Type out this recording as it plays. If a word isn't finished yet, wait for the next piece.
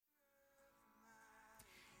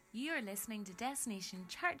You are listening to Destination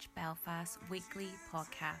Church Belfast weekly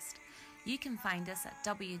podcast. You can find us at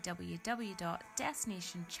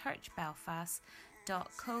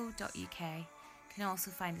www.destinationchurchbelfast.co.uk. You can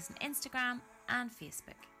also find us on Instagram and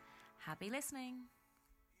Facebook. Happy listening.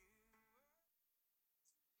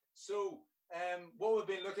 So, what we've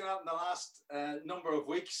been looking at in the last number of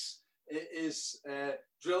weeks is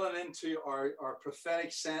drilling into our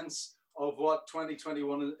prophetic sense of what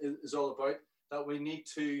 2021 is all about, that we need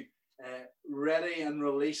to ready and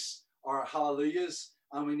release our hallelujahs,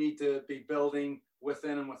 and we need to be building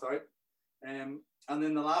within and without. And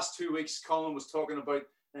in the last 2 weeks, Colin was talking about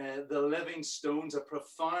the living stones, a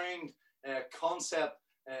profound concept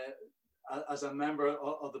as a member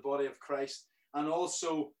of the body of Christ, and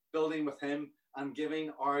also building with him and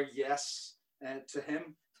giving our yes to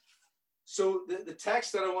him. So the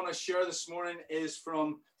text that I want to share this morning is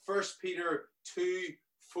from 1 Peter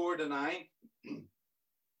 2:4-9.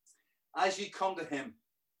 As you come to him,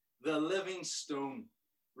 the living stone,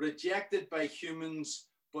 rejected by humans,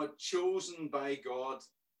 but chosen by God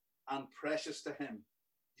and precious to him,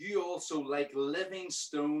 you also, like living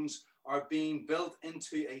stones, are being built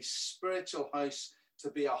into a spiritual house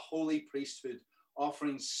to be a holy priesthood,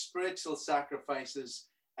 offering spiritual sacrifices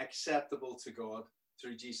acceptable to God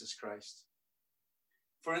through Jesus Christ.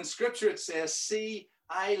 For in Scripture it says, "See,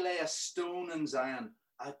 I lay a stone in Zion,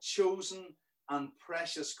 a chosen and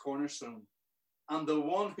precious cornerstone, and the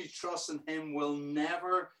one who trusts in him will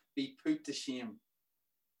never be put to shame."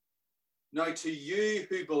 Now to you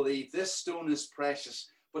who believe, this stone is precious,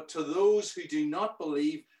 but to those who do not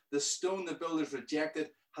believe, the stone the builders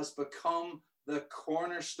rejected has become the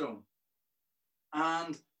cornerstone,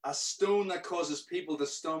 and a stone that causes people to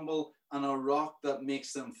stumble, and a rock that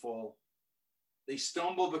makes them fall. They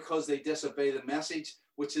stumble because they disobey the message,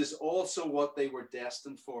 which is also what they were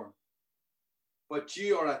destined for. But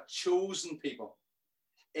you are a chosen people,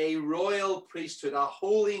 a royal priesthood, a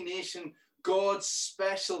holy nation, God's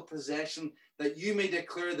special possession, that you may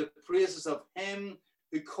declare the praises of him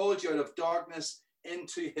who called you out of darkness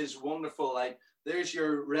into his wonderful light. There's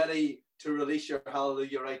your ready to release your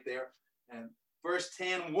hallelujah right there. Verse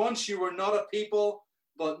 10, once you were not a people,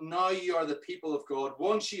 but now you are the people of God.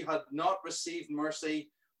 Once you had not received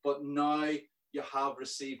mercy, but now you have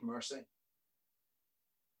received mercy.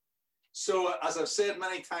 So, as I've said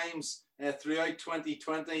many times throughout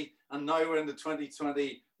 2020, and now we're into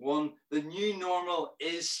 2021, the new normal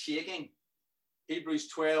is shaking. Hebrews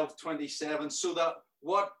 12:27, so that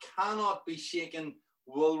what cannot be shaken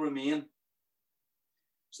will remain.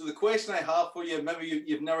 So the question I have for you, maybe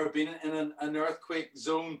you've never been in an earthquake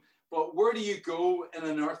zone, but where do you go in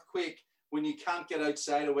an earthquake when you can't get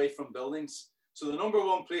outside away from buildings? So the number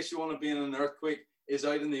one place you want to be in an earthquake is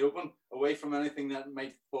out in the open, away from anything that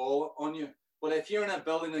might fall on you. But if you're in a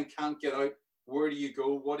building and can't get out, where do you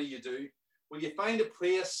go? What do you do? Well, you find a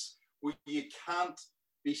place where you can't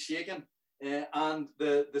be shaken. And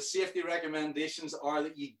the safety recommendations are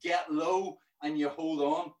that you get low and you hold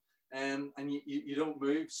on, and you don't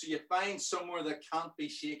move. So you find somewhere that can't be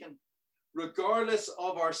shaken. Regardless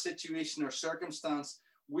of our situation or circumstance,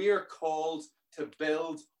 we are called to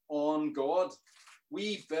build on God.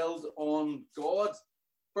 We build on God.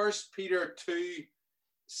 1 Peter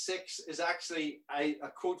 2:6 is actually a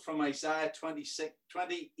quote from Isaiah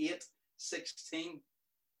 28:16.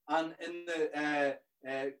 And in the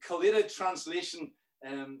collated translation,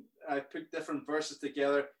 I put different verses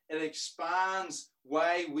together. It expands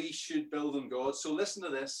why we should build on God. So listen to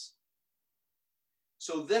this.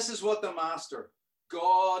 So this is what the Master,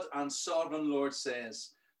 God and Sovereign Lord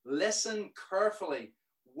says. Listen carefully,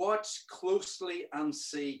 watch closely and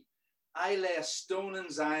see. I lay a stone in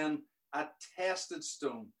Zion, a tested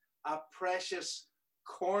stone, a precious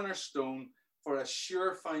cornerstone for a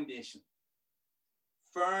sure foundation,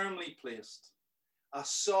 firmly placed, a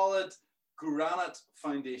solid granite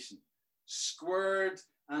foundation, squared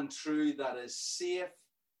and true, that is safe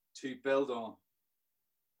to build on.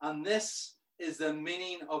 And this is the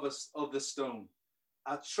meaning of the stone.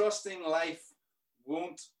 A trusting life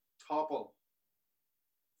won't topple.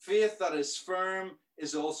 Faith that is firm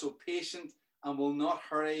is also patient and will not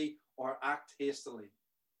hurry or act hastily.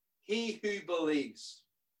 He who believes,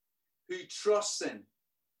 who trusts in,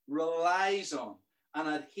 relies on, and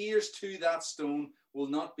adheres to that stone will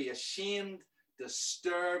not be ashamed,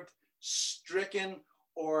 disturbed, stricken,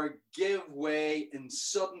 or give way in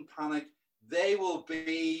sudden panic. They will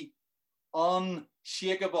be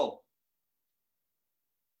unshakable.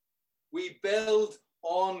 We build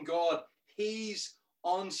on God. He's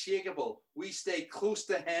unshakable. We stay close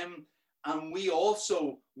to him, and we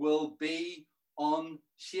also will be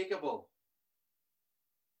unshakable.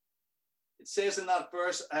 It says in that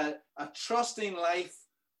verse, a trusting life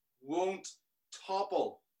won't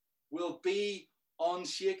topple, will be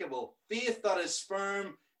unshakable. Faith that is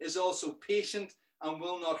firm is also patient and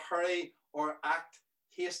will not hurry or act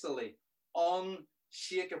hastily.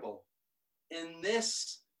 Unshakable. In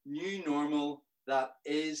this new normal that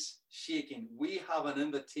is shaking, we have an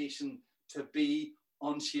invitation to be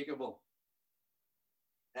unshakable.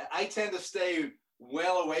 I tend to stay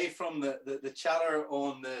well away from the chatter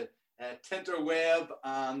on the Tinterweb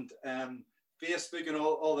and Facebook and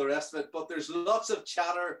all the rest of it, but there's lots of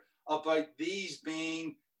chatter about these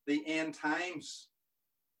being the end times.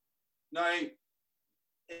 Now,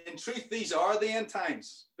 in truth, these are the end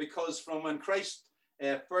times, because from when Christ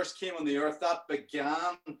first came on the earth, that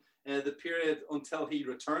began the period until he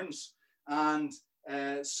returns. And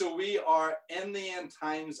so we are in the end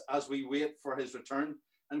times as we wait for his return.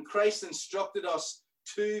 And Christ instructed us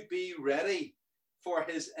to be ready for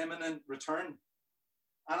his imminent return.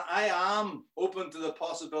 And I am open to the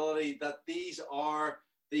possibility that these are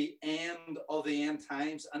the end of the end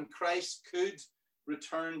times and Christ could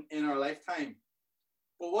return in our lifetime.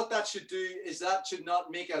 But what that should do is that should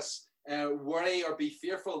not make us worry or be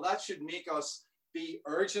fearful. That should make us be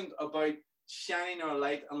urgent about shining our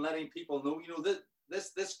light and letting people know,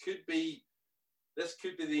 this could be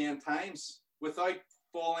the end times, without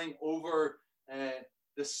falling over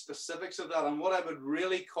the specifics of that. And what I would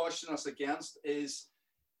really caution us against is,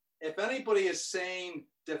 if anybody is saying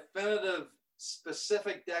definitive,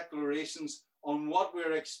 specific declarations on what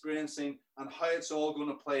we're experiencing and how it's all going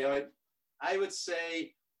to play out, I would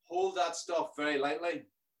say hold that stuff very lightly.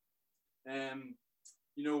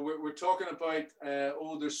 We're talking about,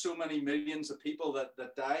 there's so many millions of people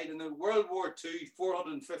that died. In the World War II,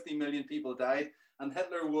 450 million people died, and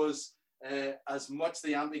Hitler was as much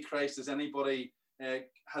the Antichrist as anybody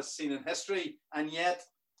has seen in history, and yet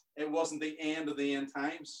it wasn't the end of the end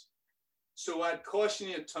times. So I'd caution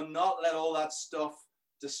you to not let all that stuff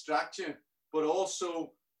distract you, but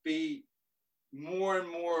also be more and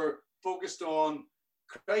more focused on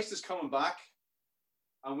Christ is coming back,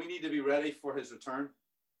 and we need to be ready for his return.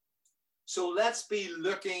 So let's be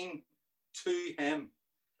looking to him.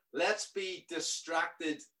 Let's be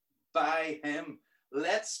distracted by him.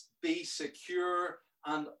 Let's be secure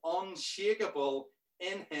and unshakable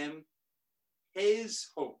in him, his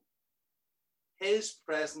hope, his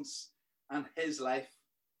presence, and his life.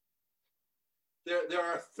 There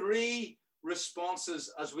are three responses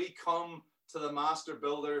as we come to the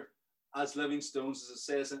Masterbuilder as living stones, as it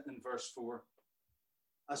says in verse 4.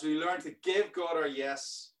 As we learn to give God our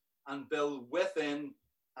yes and build within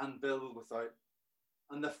and build without.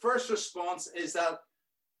 And the first response is that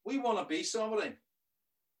we want to be somebody.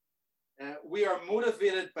 We are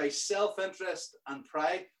motivated by self-interest and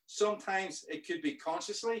pride. Sometimes it could be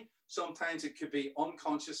consciously, sometimes it could be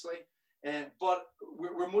unconsciously, but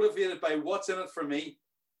we're motivated by what's in it for me.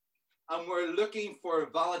 And we're looking for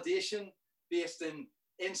validation based in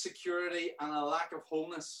insecurity and a lack of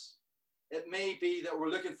wholeness. It may be that we're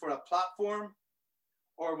looking for a platform,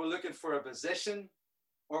 or we're looking for a position,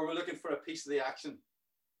 or we're looking for a piece of the action.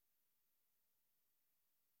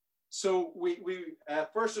 So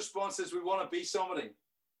first response is we want to be somebody.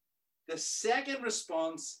 The second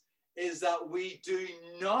response is that we do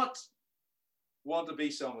not want to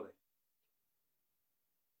be somebody.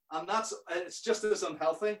 And it's just as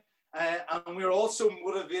unhealthy. And we're also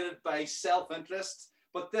motivated by self-interest,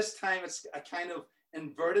 but this time it's a kind of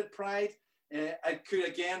inverted pride. It could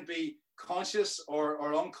again be conscious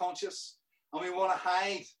or unconscious. And we want to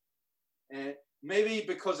hide, maybe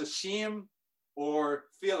because of shame, or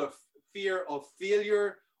fear of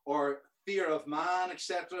failure, or fear of man,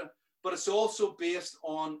 etc. But it's also based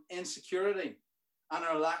on insecurity and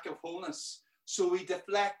our lack of wholeness. So we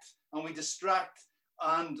deflect and we distract,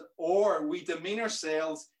 or we demean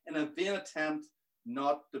ourselves in a vain attempt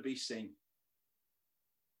not to be seen.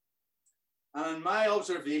 And in my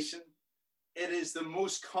observation, it is the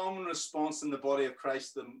most common response in the body of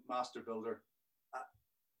Christ, the Masterbuilder.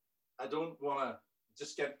 I don't want to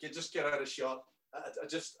just get out of shot.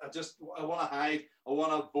 I want to hide. I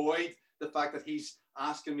want to avoid the fact that he's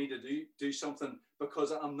asking me to do something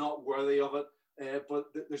because I'm not worthy of it. But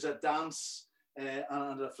there's a dance and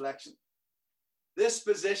a reflection. This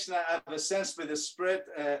position, I have a sense by the Spirit,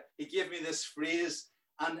 he gave me this phrase,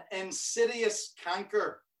 an insidious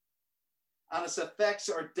canker, and its effects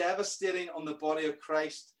are devastating on the body of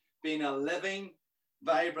Christ, being a living,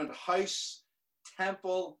 vibrant house,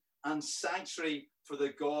 temple, and sanctuary for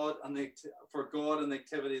God and the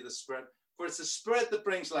activity of the Spirit. For it's the Spirit that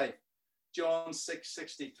brings life. John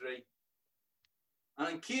 6:63. And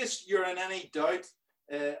in case you're in any doubt,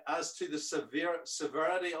 as to the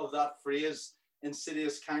severity of that phrase,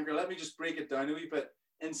 insidious canker. Let me just break it down a wee bit.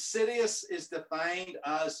 Insidious is defined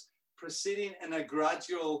as proceeding in a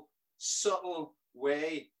gradual, subtle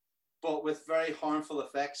way, but with very harmful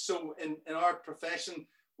effects. So in our profession,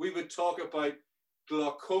 we would talk about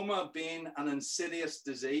glaucoma being an insidious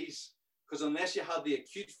disease, because unless you have the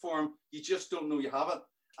acute form, you just don't know you have it.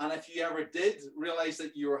 And if you ever did realize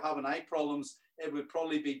that you were having eye problems, it would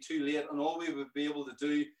probably be too late. And all we would be able to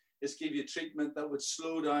do is give you treatment that would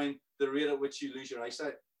slow down the rate at which you lose your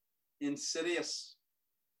eyesight. Insidious.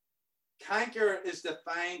 Canker is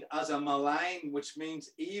defined as a malign, which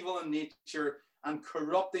means evil in nature and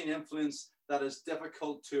corrupting influence that is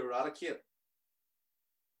difficult to eradicate.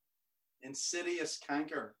 Insidious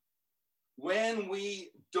canker. When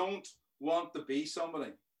we don't want to be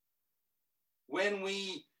somebody, when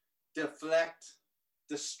we deflect,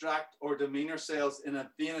 distract, or demean ourselves in a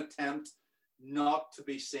vain attempt not to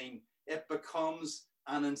be seen, it becomes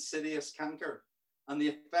an insidious canker. And the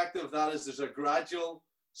effect of that is there's a gradual,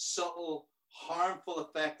 subtle, harmful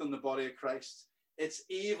effect on the body of Christ. It's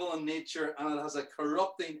evil in nature and it has a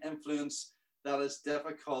corrupting influence that is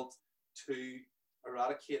difficult to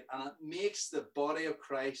eradicate. And it makes the body of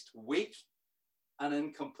Christ weak and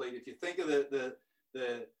incomplete. If you think of the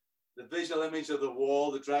visual image of the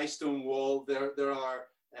wall, the dry stone wall, there are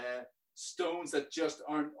stones that just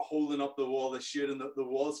aren't holding up the wall they should, and the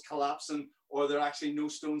wall's collapsing, or there are actually no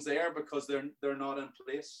stones there because they're not in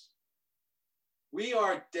place. We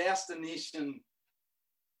are destination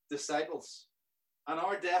disciples, and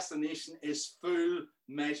our destination is full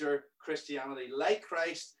measure Christianity, like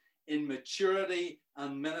Christ, in maturity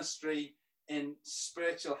and ministry, in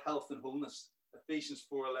spiritual health and wholeness. Ephesians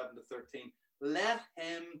 4:11-13. Let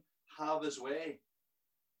him have his way.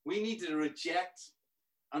 We need to reject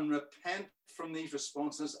and repent from these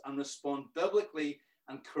responses and respond biblically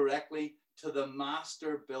and correctly to the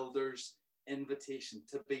Masterbuilder's invitation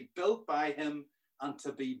to be built by him and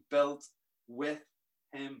to be built with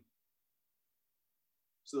him.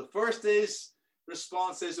 So the first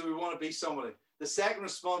response is that we want to be somebody. The second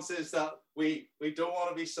response is that we don't want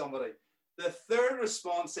to be somebody. The third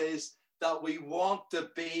response is that we want to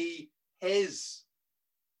be his.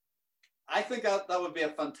 I think that would be a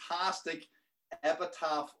fantastic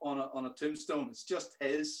epitaph on a tombstone. It's just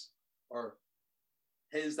his, or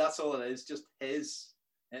his, that's all it is, just his.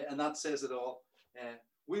 And that says it all.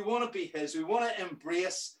 We want to be his. We want to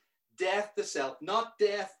embrace death to self, not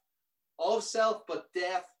death of self, but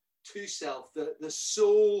death to self, the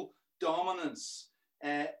soul dominance,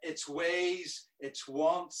 its ways, its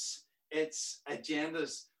wants, its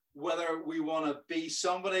agendas, whether we want to be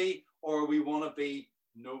somebody or we want to be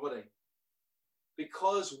nobody.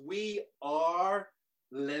 Because we are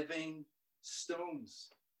living stones,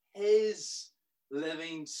 his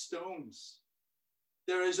living stones.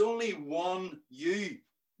 There is only one you.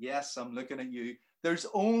 Yes, I'm looking at you. There's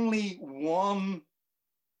only one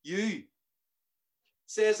you. It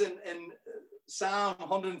says in Psalm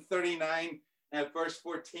 139, verse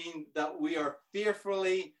 14, that we are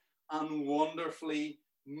fearfully and wonderfully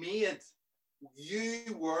made.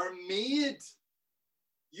 You were made.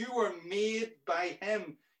 You were made by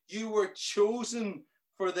him. You were chosen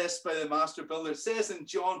for this by the Masterbuilder. It says in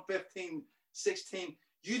John 15:16,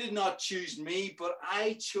 you did not choose me, but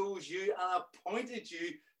I chose you and appointed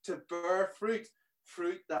you to bear fruit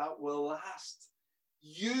that will last.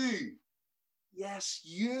 You, yes,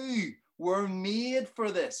 you were made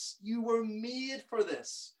for this. You were made for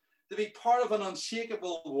this. To be part of an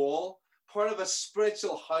unshakable wall, part of a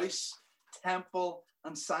spiritual house, temple,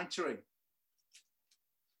 and sanctuary.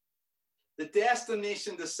 The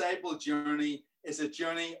destination disciple journey is a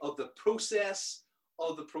journey of the process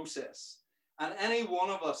of the process. And any one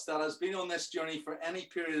of us that has been on this journey for any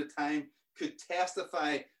period of time could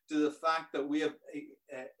testify to the fact that we have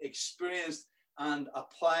experienced and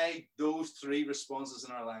applied those three responses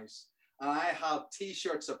in our lives. And I have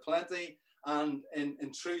t-shirts aplenty, and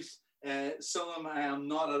in truth, some of them I am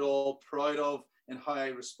not at all proud of in how I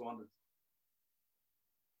responded.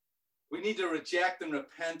 We need to reject and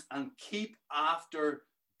repent and keep after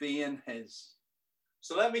being his.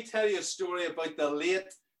 So let me tell you a story about the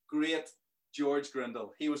late, great George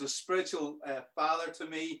Grindle. He was a spiritual father to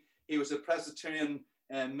me. He was a Presbyterian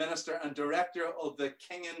minister and director of the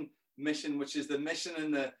Kingan Mission, which is the mission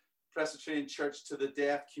in the Presbyterian Church to the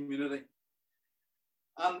deaf community.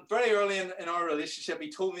 And very early in our relationship,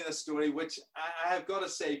 he told me this story, which I have got to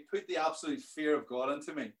say, put the absolute fear of God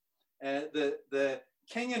into me. The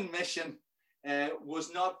Kingan Mission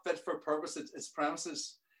was not fit for purpose, its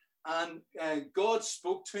premises. And God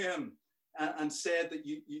spoke to him and said that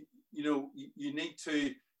you need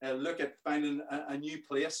to look at finding a new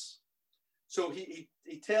place. So he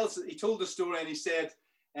told the story, and he said,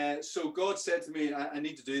 so God said to me, I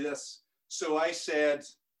need to do this. So I said,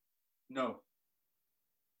 no.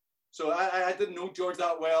 So I didn't know George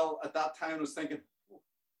that well at that time. I was thinking, oh,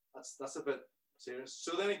 that's a bit serious.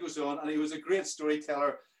 So then he goes on, and he was a great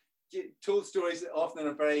storyteller. He told stories often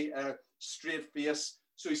in a very straight face.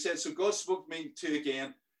 So he said, so God spoke to me too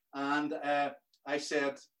again, and I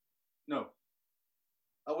said, no.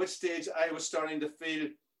 At which stage I was starting to feel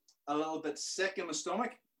a little bit sick in my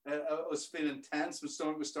stomach. I was feeling tense. My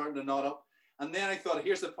stomach was starting to knot up. And then I thought,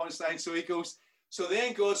 here's the punchline. So he goes, so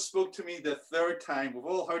then God spoke to me the third time. We've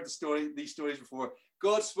all heard these stories before.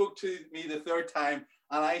 God spoke to me the third time,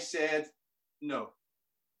 and I said, no.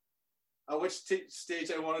 At which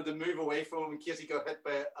stage I wanted to move away from him in case he got hit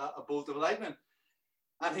by a bolt of lightning.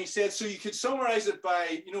 And he said, so you could summarize it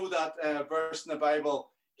by, that verse in the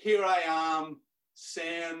Bible, here I am,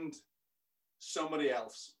 send somebody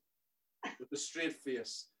else with a straight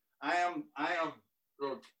face. I am,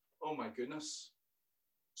 oh my goodness.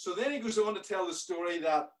 So then he goes on to tell the story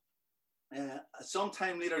that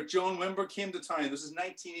sometime later, John Wimber came to town. This is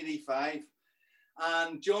 1985.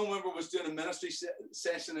 And John Wimber was doing a ministry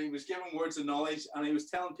session, and he was giving words of knowledge, and he was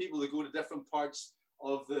telling people to go to different parts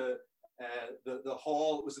of the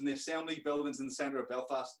hall. It was in the assembly buildings in the centre of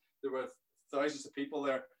Belfast. There were thousands of people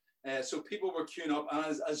there. So people were queuing up, and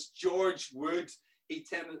as George would, he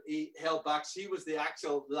held back. So he was the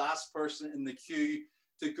actual last person in the queue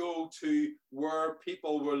to go to where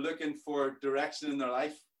people were looking for direction in their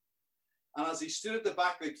life. And as he stood at the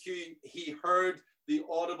back of the queue, he heard the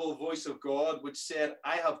audible voice of God, which said,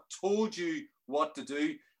 I have told you what to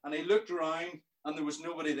do. And he looked around, and there was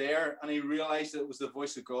nobody there, and he realized that it was the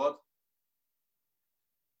voice of God.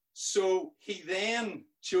 So he then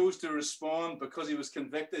chose to respond because he was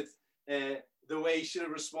convicted the way he should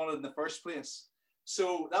have responded in the first place.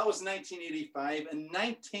 So that was 1985. In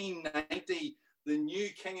 1990, the new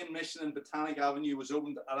King and Mission in Botanic Avenue was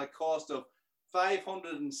opened at a cost of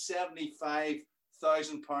 £575,000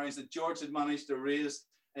 that George had managed to raise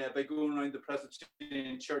by going around the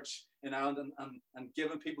Presbyterian Church in Ireland and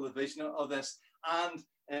giving people the vision of this. And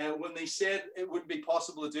when they said it wouldn't be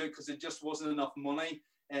possible to do it because it just wasn't enough money,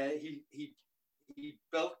 he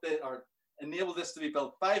built it, or enabled this to be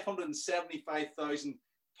built.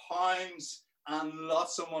 £575,000 and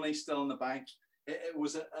lots of money still in the bank. It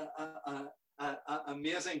was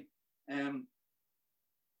amazing. The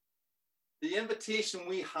invitation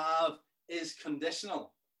we have is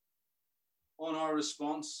conditional on our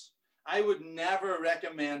response. I would never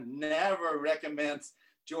recommend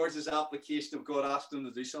George's application of God asking him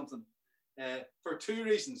to do something for two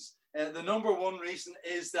reasons. The number one reason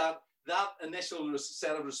is that initial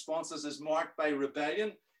set of responses is marked by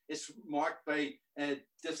rebellion. It's marked by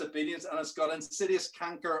disobedience, and it's got insidious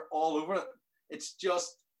canker all over it. It's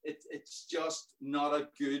just not a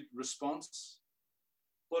good response.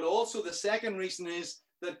 But also the second reason is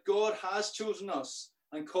that God has chosen us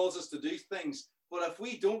and calls us to do things. But if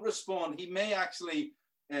we don't respond, he may actually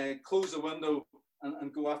close the window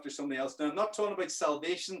and go after somebody else. Now, I'm not talking about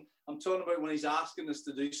salvation. I'm talking about when he's asking us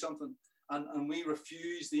to do something and we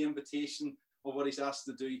refuse the invitation of what he's asked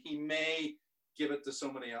to do. He may give it to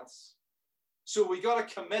somebody else. So we got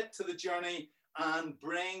to commit to the journey and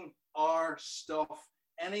bring our stuff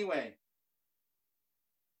anyway.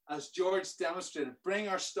 As George demonstrated, bring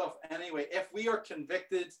our stuff anyway. If we are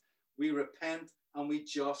convicted, we repent and we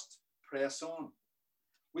just press on.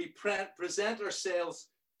 We present ourselves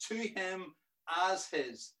to him as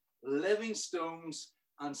his living stones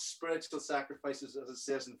and spiritual sacrifices, as it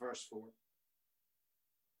says in verse 4.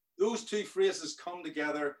 Those two phrases come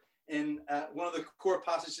together in one of the core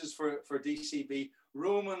passages for DCB,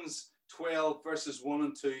 Romans 12, verses 1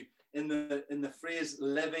 and 2, in the phrase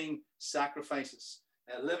living sacrifices.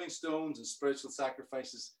 Living stones and spiritual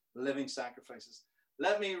sacrifices, living sacrifices.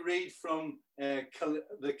 Let me read from the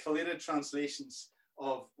collated translations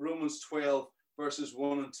of Romans 12, verses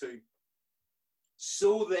 1 and 2.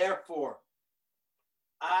 So therefore,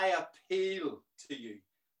 I appeal to you,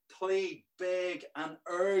 plead, beg, and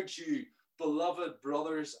urge you, beloved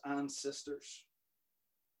brothers and sisters.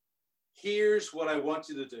 Here's what I want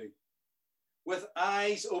you to do. With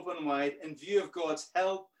eyes open wide, in view of God's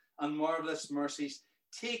help and marvelous mercies,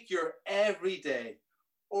 take your everyday,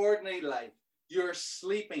 ordinary life, your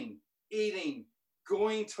sleeping, eating,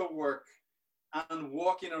 going to work, and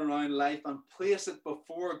walking around life, and place it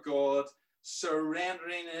before God,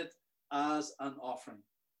 surrendering it as an offering.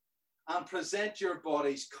 And present your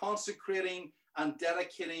bodies, consecrating and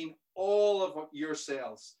dedicating all of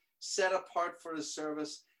yourselves, set apart for the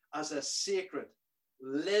service as a sacred,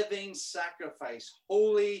 living sacrifice,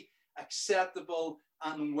 holy, acceptable,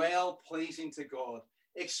 and well-pleasing to God,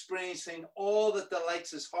 experiencing all that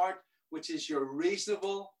delights his heart, which is your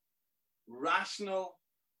reasonable, rational,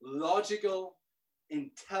 logical,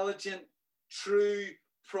 intelligent, true,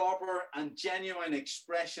 proper, and genuine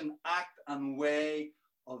expression, act, and way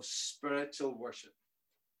of spiritual worship.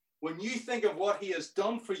 When you think of what he has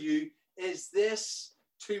done for you, is this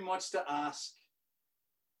too much to ask?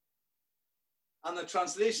 And the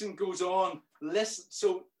translation goes on,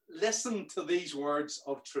 listen to these words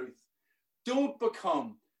of truth. Don't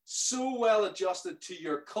become so well adjusted to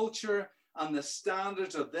your culture and the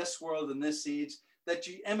standards of this world and this age that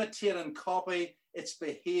you imitate and copy its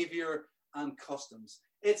behavior and customs,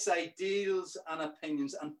 its ideals and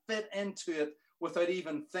opinions, and fit into it without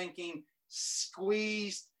even thinking,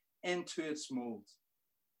 squeezed into its mold.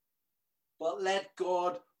 But let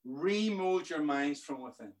God remold your minds from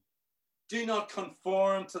within. Do not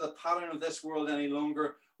conform to the pattern of this world any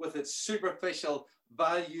longer with its superficial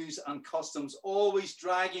values and customs, always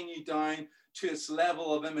dragging you down to its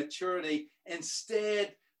level of immaturity.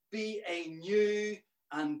 Instead, be a new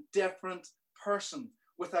and different person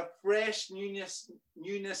with a fresh newness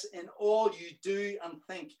in all you do and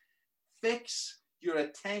think. Fix your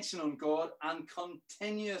attention on God and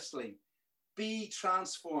continuously be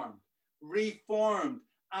transformed, reformed,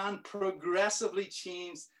 and progressively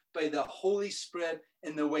changed by the Holy Spirit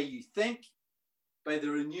in the way you think, by the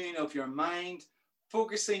renewing of your mind,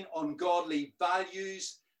 focusing on godly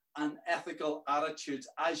values and ethical attitudes.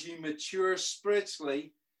 As you mature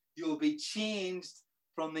spiritually, you'll be changed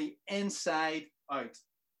from the inside out.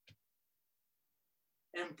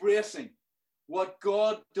 Embracing what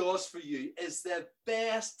God does for you is the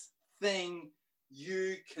best thing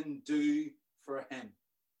you can do for him.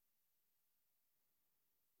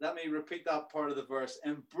 Let me repeat that part of the verse.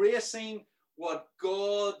 Embracing what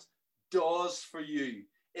God does for you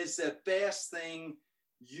is the best thing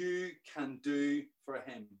you can do for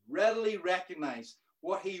him. Readily recognize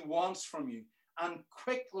what he wants from you and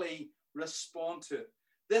quickly respond to it.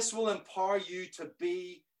 This will empower you to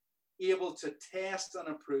be able to test and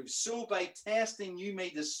approve. So by testing, you may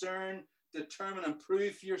discern, determine, and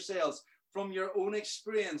prove for yourselves from your own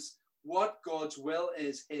experience what God's will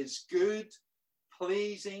is, his good,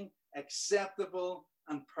 pleasing, acceptable,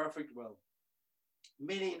 and perfect will,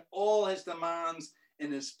 meeting all his demands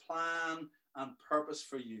in his plan and purpose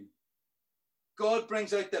for you. God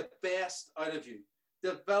brings out the best out of you,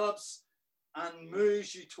 develops and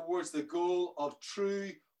moves you towards the goal of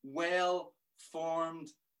true, well-formed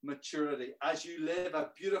maturity as you live a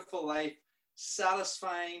beautiful life,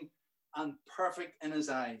 satisfying and perfect in his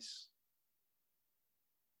eyes.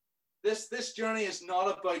 This journey is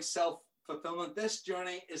not about self-fulfillment. This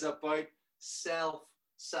journey is about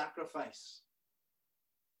self-sacrifice.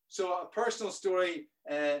 So a personal story,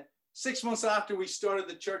 6 months after we started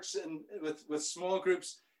the church with small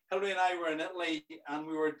groups, Hilary and I were in Italy and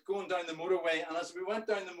we were going down the motorway. And as we went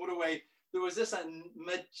down the motorway, there was this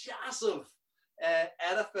massive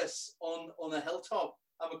edifice on a hilltop.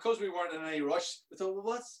 And because we weren't in any rush, we thought,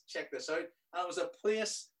 well, let's check this out. And it was a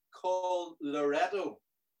place called Loreto.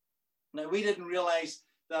 Now, we didn't realize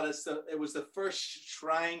that it was the first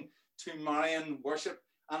shrine to Marian worship.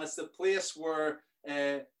 And it's the place where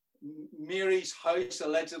Mary's house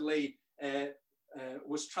allegedly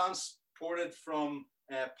was transported from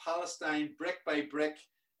Palestine brick by brick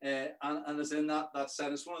and is in that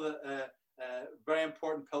site. It's one of the very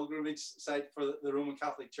important pilgrimage site for the Roman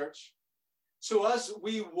Catholic Church. So as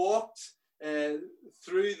we walked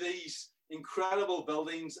through these incredible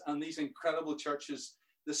buildings and these incredible churches,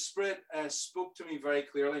 the Spirit spoke to me very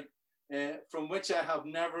clearly, from which I have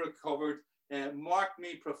never recovered, marked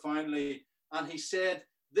me profoundly. And he said,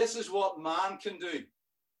 this is what man can do.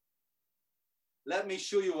 Let me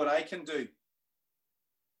show you what I can do.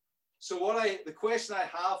 So the question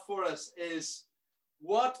I have for us is,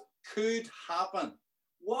 what could happen?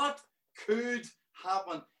 What could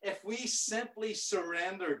happen if we simply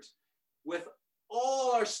surrendered with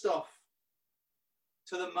all our stuff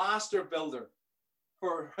to the Masterbuilder,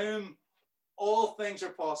 for whom all things are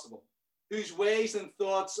possible, whose ways and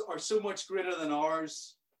thoughts are so much greater than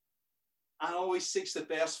ours, and always seeks the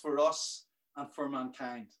best for us and for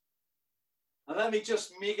mankind? And let me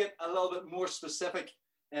just make it a little bit more specific,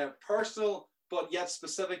 personal, but yet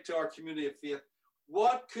specific to our community of faith.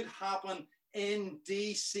 What could happen in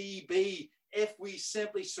DCB if we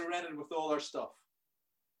simply surrendered with all our stuff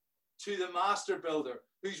to the Masterbuilder,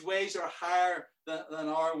 whose ways are higher than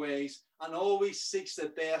our ways and always seeks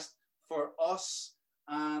the best for us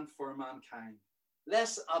and for mankind?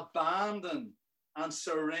 Let's abandon and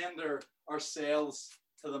surrender ourselves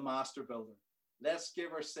to the Masterbuilder. Let's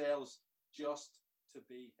give ourselves just to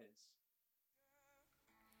be his.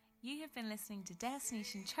 You have been listening to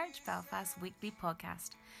Destination Church Belfast weekly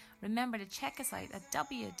podcast. Remember to check us out at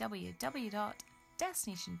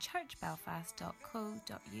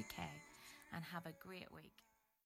www.destinationchurchbelfast.co.uk and have a great week.